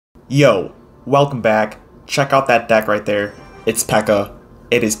Yo, welcome back. Check out that deck right there. It's Pekka.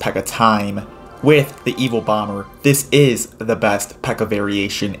 It is Pekka time with the Evil Bomber. This is the best Pekka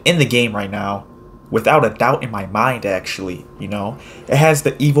variation in the game right now. Without a doubt in my mind, actually, you know. It has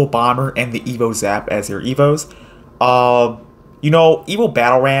the Evil Bomber and the Evo Zap as their Evos. Evil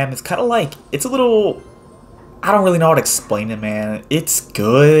Battle Ram is kind of like, it's a little, I don't really know how to explain it, man. It's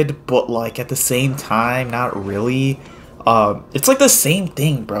good, but like at the same time, not really. It's like the same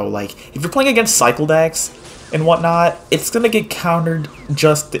thing, bro. Like, if you're playing against cycle decks and whatnot, it's gonna get countered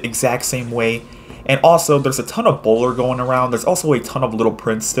just the exact same way. And also, there's a ton of Bowler going around. There's also a ton of Little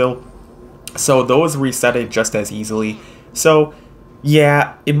Prince still. So those reset it just as easily. So,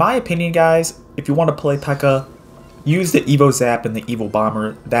 yeah, in my opinion, guys, if you want to play Pekka, use the Evo Zap and the Evil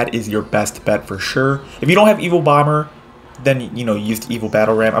Bomber. That is your best bet for sure. If you don't have Evil Bomber, then, you know, use the Evil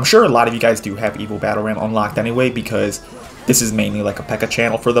Battle Ram. I'm sure a lot of you guys do have Evil Battle Ram unlocked anyway, because this is mainly like a Pekka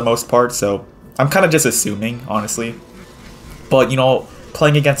channel for the most part, so I'm kind of just assuming, honestly. But, you know,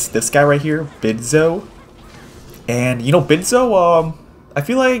 playing against this guy right here, Bidzo, and, you know, Bidzo, I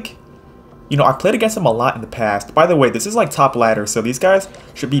feel like, you know, I've played against him a lot in the past. By the way, this is like top ladder, so these guys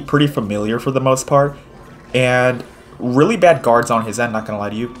should be pretty familiar for the most part, and really bad guards on his end, not gonna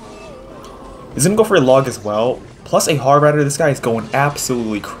lie to you. He's gonna go for a log as well. Plus a hard rider. This guy is going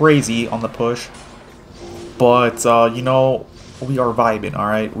absolutely crazy on the push. But, you know, we are vibing,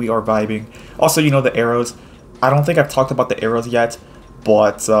 alright? We are vibing. Also, you know, the arrows. I don't think I've talked about the arrows yet.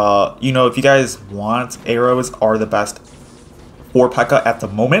 But, you know, if you guys want, arrows are the best for Pekka at the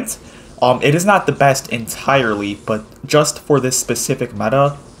moment. It is not the best entirely, but just for this specific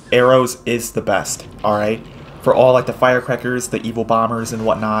meta, arrows is the best, alright? For all, like, the firecrackers, the evil bombers, and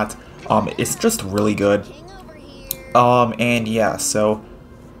whatnot. It's just really good. And yeah, so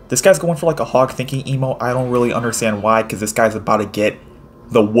this guy's going for like a hog thinking emo. I don't really understand why, because this guy's about to get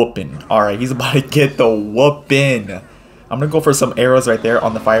the whooping. Alright, he's about to get the whooping. I'm gonna go for some arrows right there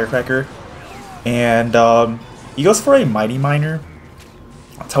on the firecracker. And he goes for a mighty miner.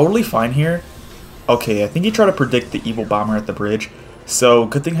 Totally fine here. Okay, I think he tried to predict the evil bomber at the bridge. So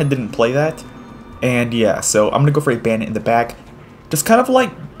good thing I didn't play that. And yeah, so I'm gonna go for a bandit in the back. Just kind of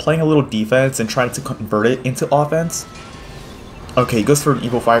like playing a little defense and trying to convert it into offense. Okay, he goes for an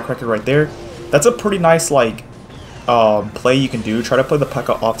evil firecracker right there. That's a pretty nice like play you can do. Try to play the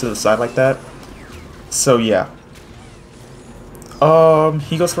Pekka off to the side like that. So yeah.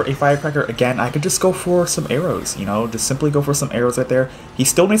 He goes for a firecracker again. I could just go for some arrows, you know, just simply go for some arrows right there. He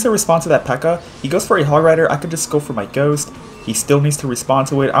still needs to respond to that Pekka. He goes for a hog rider. I could just go for my ghost. He still needs to respond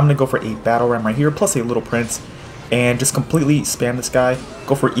to it. I'm gonna go for a battle ram right here, plus a little prince. And just completely spam this guy.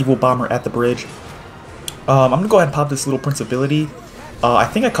 Go for Evil Bomber at the bridge. I'm going to go ahead and pop this little Prince ability. I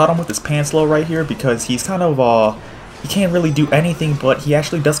think I caught him with his pants low right here because he's kind of, he can't really do anything, but he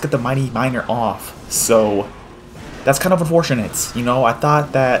actually does get the Mighty Miner off. So, that's kind of unfortunate. You know, I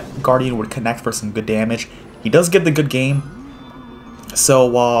thought that Guardian would connect for some good damage. He does get the good game.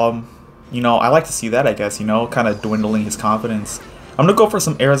 So, you know, I like to see that, I guess, you know, kind of dwindling his confidence. I'm going to go for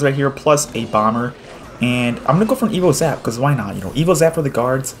some arrows right here, plus a bomber. And I'm going to go for an Evo Zap, because why not? You know, Evo Zap for the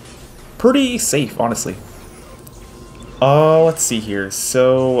guards. Pretty safe, honestly. Let's see here.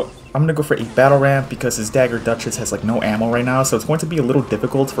 So, I'm going to go for a Battle Ram, because his Dagger Duchess has, like, no ammo right now. So, it's going to be a little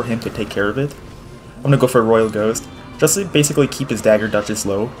difficult for him to take care of it. I'm going to go for a Royal Ghost, just to basically keep his Dagger Duchess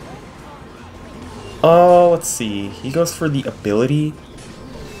low. Let's see. He goes for the ability.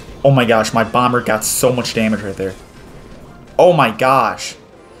 Oh my gosh, my Bomber got so much damage right there. Oh my gosh.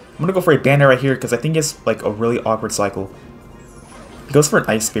 I'm gonna go for a bandit right here because I think it's like a really awkward cycle. He goes for an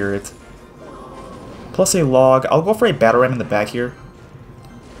ice spirit. Plus a log. I'll go for a battle ram in the back here.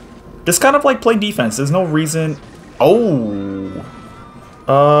 Just kind of like play defense. There's no reason. Oh.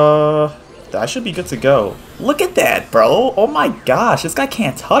 That should be good to go. Look at that, bro. Oh my gosh. This guy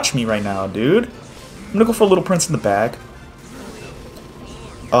can't touch me right now, dude. I'm gonna go for a little prince in the back.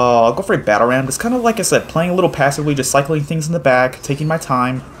 I'll go for a battle ram. Just kind of like I said, playing a little passively, just cycling things in the back, taking my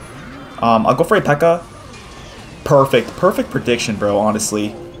time. I'll go for a Pekka. Perfect. Perfect prediction, bro,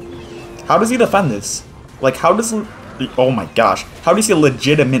 honestly. How does he defend this? Like, how does... Oh my gosh. How does he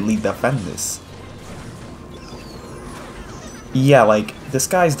legitimately defend this? Yeah, like, this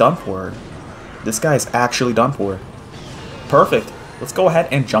guy's done for. This guy's actually done for. Perfect. Let's go ahead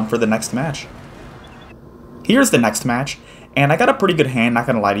and jump for the next match. Here's the next match. And I got a pretty good hand, not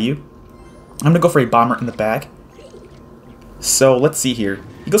gonna lie to you. I'm gonna go for a bomber in the back. So, let's see here.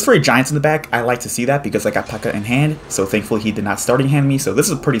 He goes for a Giants in the back. I like to see that because I got Pekka in hand. So thankfully he did not starting hand me. So this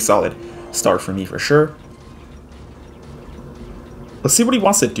is a pretty solid start for me for sure. Let's see what he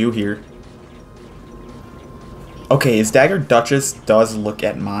wants to do here. Okay, his Dagger Duchess does look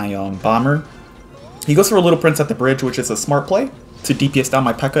at my Bomber. He goes for a Little Prince at the bridge, which is a smart play to DPS down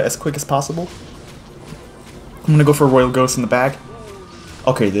my Pekka as quick as possible. I'm gonna go for a Royal Ghost in the back.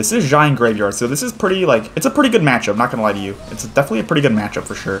 Okay, this is Giant Graveyard, so this is pretty, like, it's a pretty good matchup, not gonna lie to you. It's definitely a pretty good matchup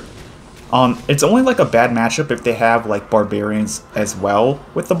for sure. It's only, like, a bad matchup if they have, like, Barbarians as well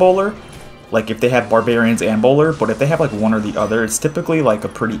with the Bowler. Like, if they have Barbarians and Bowler, but if they have, like, one or the other, it's typically, like, a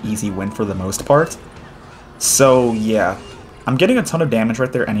pretty easy win for the most part. So, yeah. I'm getting a ton of damage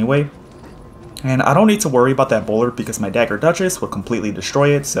right there anyway. And I don't need to worry about that Bowler because my Dagger Duchess will completely destroy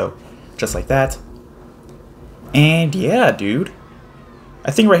it, so just like that. And yeah, dude. I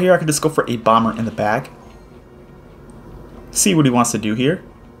think right here I could just go for a Bomber in the back. See what he wants to do here.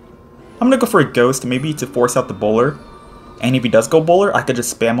 I'm gonna go for a Ghost, maybe to force out the Bowler. And if he does go Bowler, I could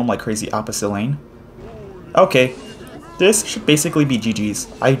just spam him like crazy opposite lane. Okay. This should basically be GG's.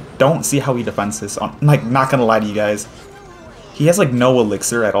 I don't see how he defends this. I'm like, not gonna lie to you guys. He has like no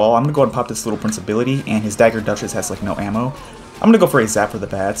elixir at all. I'm gonna go ahead and pop this Little Prince ability, and his Dagger Duchess has like no ammo. I'm gonna go for a Zap for the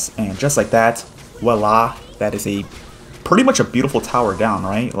bats, and just like that, voila, that is a pretty much a beautiful tower down,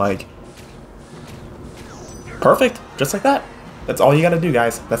 right? Like, perfect, just like that. That's all you gotta do,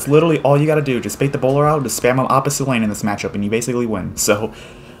 guys. That's literally all you gotta do. Just bait the Bowler out, just spam him opposite lane in this matchup, and you basically win. So,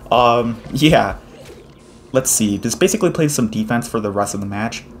 yeah. Let's see. Just basically play some defense for the rest of the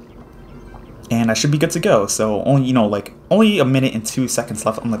match. And I should be good to go. So, only, you know, like, only a minute and 2 seconds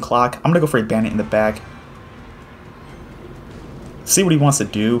left on the clock. I'm gonna go for a Bandit in the back. See what he wants to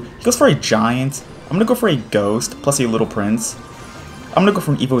do. He goes for a Giant. I'm gonna go for a Ghost, plus a Little Prince. I'm gonna go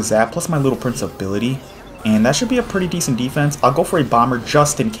for an Evo Zap, plus my Little Prince ability. And that should be a pretty decent defense. I'll go for a Bomber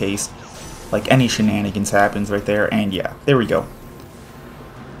just in case, like, any shenanigans happens right there. And yeah, there we go.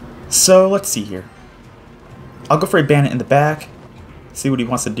 So, let's see here. I'll go for a Bandit in the back. See what he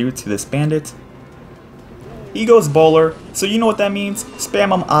wants to do to this Bandit. He goes Bowler, so you know what that means.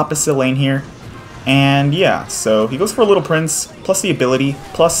 Spam him opposite lane here. And yeah, so he goes for a Little Prince, plus the ability,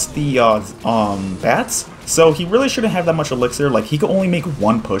 plus the bats. So he really shouldn't have that much elixir. Like, he could only make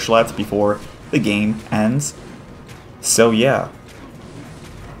one push left before the game ends. So yeah.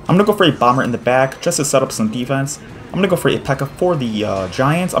 I'm gonna go for a Bomber in the back, just to set up some defense. I'm gonna go for a Pekka for the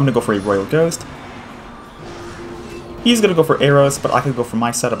Giants. I'm gonna go for a Royal Ghost. He's gonna go for arrows, but I could go for my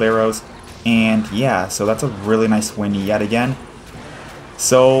set of arrows. And yeah, so that's a really nice win yet again.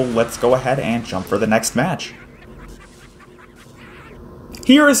 So let's go ahead and jump for the next match.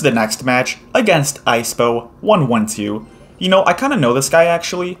 Here is the next match against Icepo 112. You know, I kind of know this guy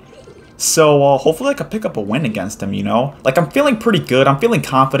actually. So hopefully I can pick up a win against him, you know? Like, I'm feeling pretty good. I'm feeling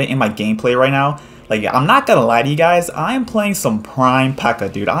confident in my gameplay right now. Like, I'm not gonna lie to you guys. I am playing some prime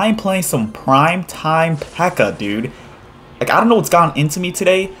Pekka, dude. I am playing some prime time Pekka, dude. Like, I don't know what's gotten into me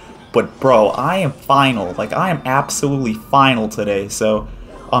today, but bro, I am final. Like, I am absolutely final today. So,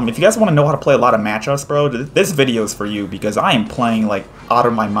 if you guys want to know how to play a lot of matchups, bro, this video is for you because I am playing, like, out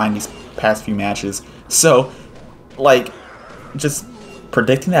of my mind these past few matches. So, like, just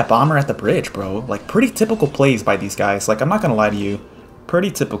predicting that Bomber at the bridge, bro. Like, pretty typical plays by these guys. Like, I'm not gonna lie to you. Pretty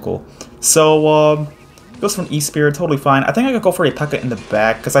typical. So, goes for an E-Spirit, totally fine. I think I could go for a Pekka in the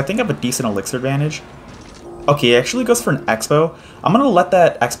back because I think I have a decent elixir advantage. Okay, it actually goes for an Expo. I'm going to let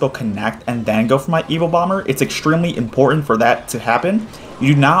that Expo connect and then go for my Evil Bomber. It's extremely important for that to happen.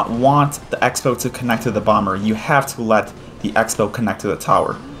 You do not want the Expo to connect to the Bomber. You have to let the Expo connect to the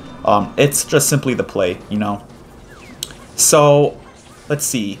tower. It's just simply the play, you know. So, let's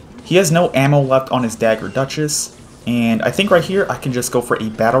see. He has no ammo left on his Dagger Duchess. And I think right here I can just go for a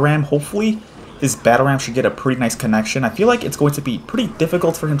Battle Ram, hopefully. His Battle Ram should get a pretty nice connection. I feel like it's going to be pretty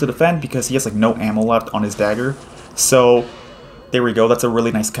difficult for him to defend because he has like no ammo left on his dagger. So there we go. That's a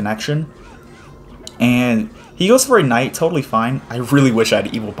really nice connection. And he goes for a Knight, totally fine. I really wish I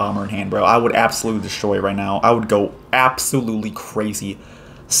had Evil Bomber in hand, bro. I would absolutely destroy right now. I would go absolutely crazy.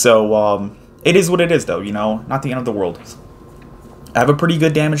 So it is what it is though, you know, not the end of the world. I have a pretty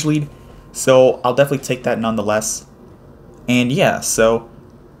good damage lead, so I'll definitely take that nonetheless. And yeah, so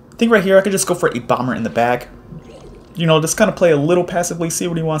I think right here I could just go for a Bomber in the back. You know, just kind of play a little passively, see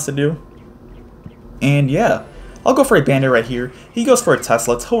what he wants to do. And yeah, I'll go for a Bandit right here. He goes for a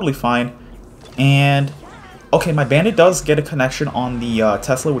Tesla, totally fine. And okay, my Bandit does get a connection on the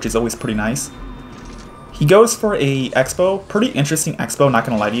Tesla, which is always pretty nice. He goes for a Expo, pretty interesting Expo, not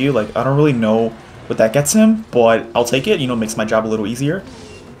gonna lie to you. Like, I don't really know what that gets him, but I'll take it, you know, makes my job a little easier.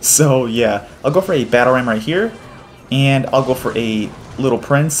 So yeah, I'll go for a Battle Ram right here. And I'll go for a Little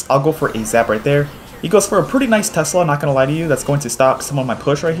Prince. I'll go for a Zap right there. He goes for a pretty nice Tesla, not gonna lie to you. That's going to stop some of my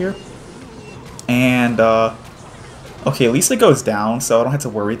push right here. And, okay, at least it goes down, so I don't have to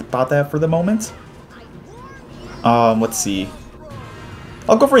worry about that for the moment. Let's see.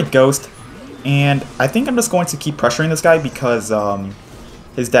 I'll go for a Ghost, and I think I'm just going to keep pressuring this guy because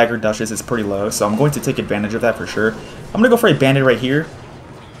his Dagger Duchess is pretty low, so I'm going to take advantage of that for sure. I'm going to go for a Bandit right here,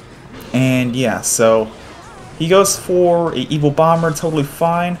 and yeah, so he goes for a Evil Bomber, totally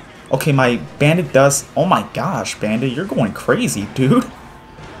fine. Okay, my Bandit does... Oh my gosh, Bandit, you're going crazy, dude.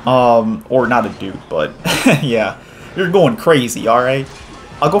 Or not a dude, but yeah, you're going crazy, alright?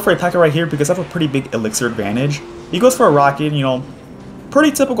 I'll go for a Pekka right here because I have a pretty big Elixir advantage. He goes for a Rocket, you know,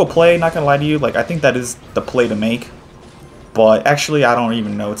 pretty typical play, not gonna lie to you. Like, I think that is the play to make. But actually, I don't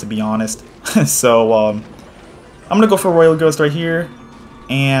even know, to be honest. So, I'm gonna go for a Royal Ghost right here.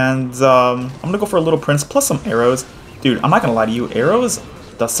 And, I'm gonna go for a Little Prince plus some arrows. Dude, I'm not gonna lie to you, arrows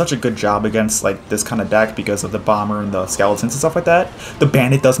does such a good job against, like, this kind of deck because of the Bomber and the Skeletons and stuff like that. The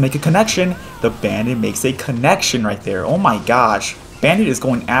Bandit does make a connection. The Bandit makes a connection right there. Oh my gosh. Bandit is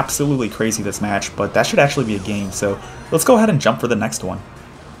going absolutely crazy this match, but that should actually be a game, so let's go ahead and jump for the next one.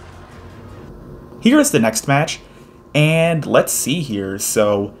 Here is the next match, and let's see here.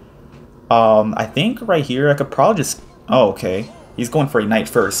 So, I think right here I could probably just... Oh, okay. He's going for a Knight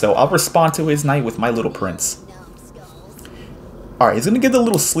first, so I'll respond to his Knight with my Little Prince. Alright, he's going to give the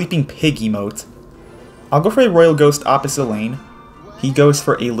little Sleeping Pig emote. I'll go for a Royal Ghost opposite lane. He goes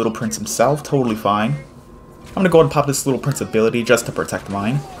for a Little Prince himself, totally fine. I'm going to go ahead and pop this Little Prince ability just to protect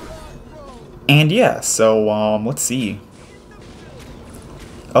mine. And yeah, so, let's see.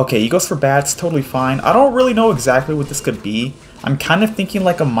 Okay, he goes for bats, totally fine. I don't really know exactly what this could be. I'm kind of thinking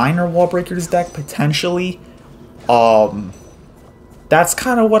like a minor Wall Breakers deck, potentially. That's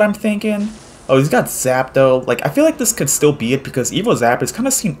kind of what I'm thinking. Oh, he's got Zap, though. Like, I feel like this could still be it, because Evo Zap is kind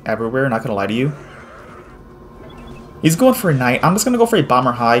of seen everywhere, not gonna lie to you. He's going for a Knight. I'm just going to go for a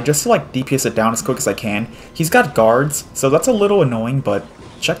Bomber High just to like DPS it down as quick as I can. He's got guards, so that's a little annoying, but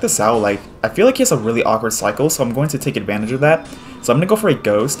check this out. Like, I feel like he has a really awkward cycle, so I'm going to take advantage of that. So I'm going to go for a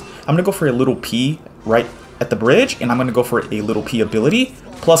Ghost. I'm going to go for a Little P right at the bridge, and I'm going to go for a Little P ability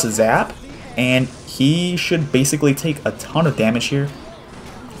plus a Zap, and he should basically take a ton of damage here.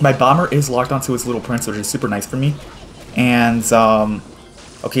 My Bomber is locked onto his Little Prince, which is super nice for me. And,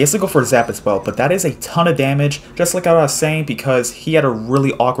 okay, he has to go for a Zap as well, but that is a ton of damage, just like I was saying, because he had a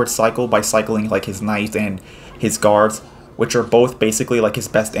really awkward cycle by cycling like his Knight and his Guards, which are both basically like his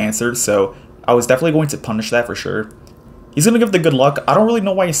best answers, so I was definitely going to punish that for sure. He's going to give the good luck. I don't really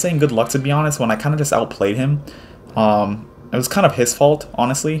know why he's saying good luck, to be honest, when I kind of just outplayed him. It was kind of his fault,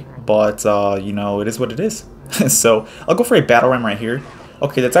 honestly, but, you know, it is what it is. So, I'll go for a Battle Ram right here.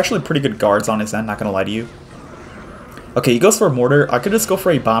 Okay, that's actually pretty good guards on his end, not gonna lie to you. Okay, he goes for a Mortar. I could just go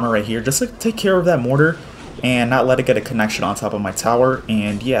for a Bomber right here, just to take care of that Mortar and not let it get a connection on top of my tower.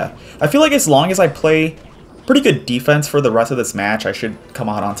 And yeah, I feel like as long as I play pretty good defense for the rest of this match, I should come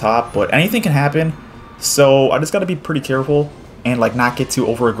out on top, but anything can happen. So I just gotta be pretty careful and like not get too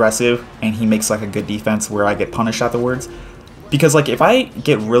over aggressive and he makes like a good defense where I get punished afterwards. Because like if I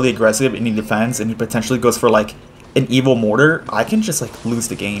get really aggressive and he defends and he potentially goes for like an Evil Mortar, I can just like lose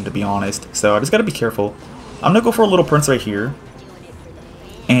the game, to be honest. So I just gotta be careful. I'm gonna go for a Little Prince right here.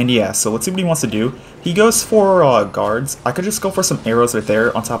 And yeah, so let's see what he wants to do. He goes for guards. I could just go for some arrows right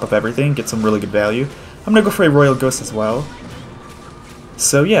there on top of everything, get some really good value. I'm gonna go for a Royal Ghost as well.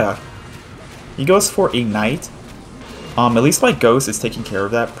 So yeah, he goes for a Knight. At least my Ghost is taking care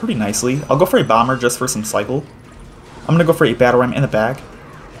of that pretty nicely. I'll go for a Bomber just for some cycle. I'm gonna go for a Battle Ram in the back.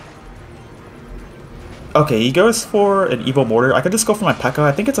 Okay, he goes for an Evo Mortar. I could just go for my Pekka.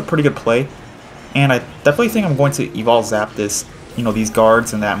 I think it's a pretty good play. And I definitely think I'm going to Evolve Zap this, you know, these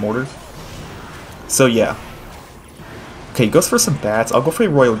guards and that Mortar. So yeah. Okay, he goes for some bats. I'll go for a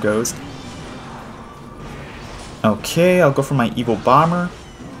Royal Ghost. Okay, I'll go for my Evil Bomber.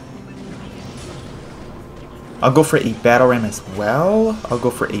 I'll go for a Battle Ram as well. I'll go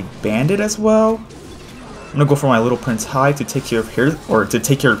for a Bandit as well. I'm gonna go for my Little Prince High to take care of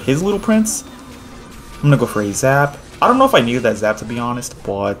his Little Prince. I'm gonna go for a Zap. I don't know if I needed that Zap, to be honest,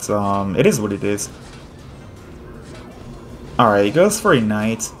 but it is what it is. Alright, he goes for a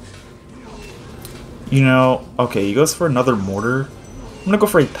Knight. You know, okay, he goes for another Mortar. I'm gonna go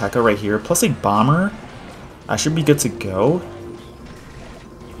for a Pekka right here, plus a Bomber. I should be good to go.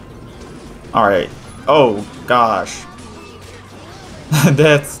 Alright. Oh, gosh.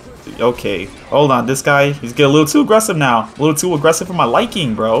 That's... okay. Hold on, this guy, he's getting a little too aggressive now. A little too aggressive for my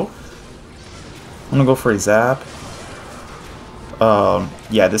liking, bro. I'm gonna go for a Zap.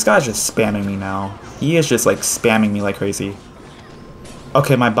 Yeah, this guy's just spamming me now. He is just like spamming me like crazy.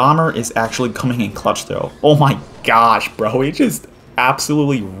 Okay, my Bomber is actually coming in clutch though. Oh my gosh, bro, he just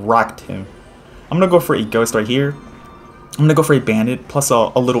absolutely wrecked him. I'm gonna go for a Ghost right here. I'm gonna go for a Bandit plus a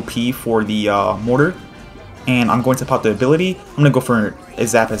little P for the Mortar. And I'm going to pop the ability. I'm going to go for a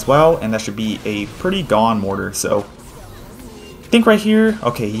zap as well, and that should be a pretty gone mortar. So I think right here,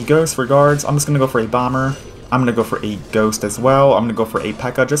 okay, he goes for guards. I'm just going to go for a bomber. I'm going to go for a ghost as well. I'm going to go for a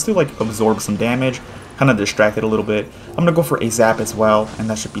Pekka just to like absorb some damage, kind of distract it a little bit. I'm going to go for a zap as well, and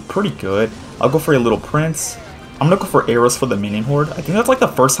that should be pretty good. I'll go for a little prince. I'm going to go for arrows for the minion horde. I think that's like the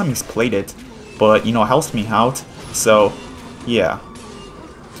first time he's played it, but you know, it helps me out. So yeah.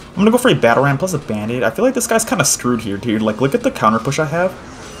 I'm gonna go for a battle ram plus a bandit. I feel like this guy's kind of screwed here, dude. Like, look at the counter push I have.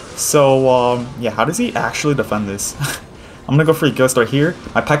 So, yeah, how does he actually defend this? I'm gonna go for a ghost right here.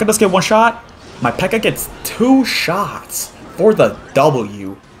 My Pekka does get one shot. My Pekka gets 2 shots for the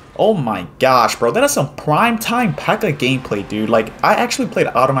W. Oh my gosh, bro. That is some prime time Pekka gameplay, dude. Like, I actually played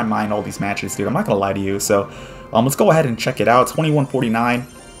out of my mind all these matches, dude. I'm not gonna lie to you. So, let's go ahead and check it out. 2149,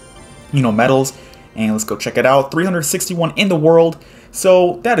 you know, medals. And let's go check it out. 361 in the world.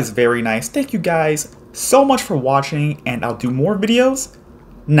 So that is very nice. Thank you guys so much for watching, and I'll do more videos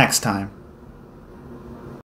next time.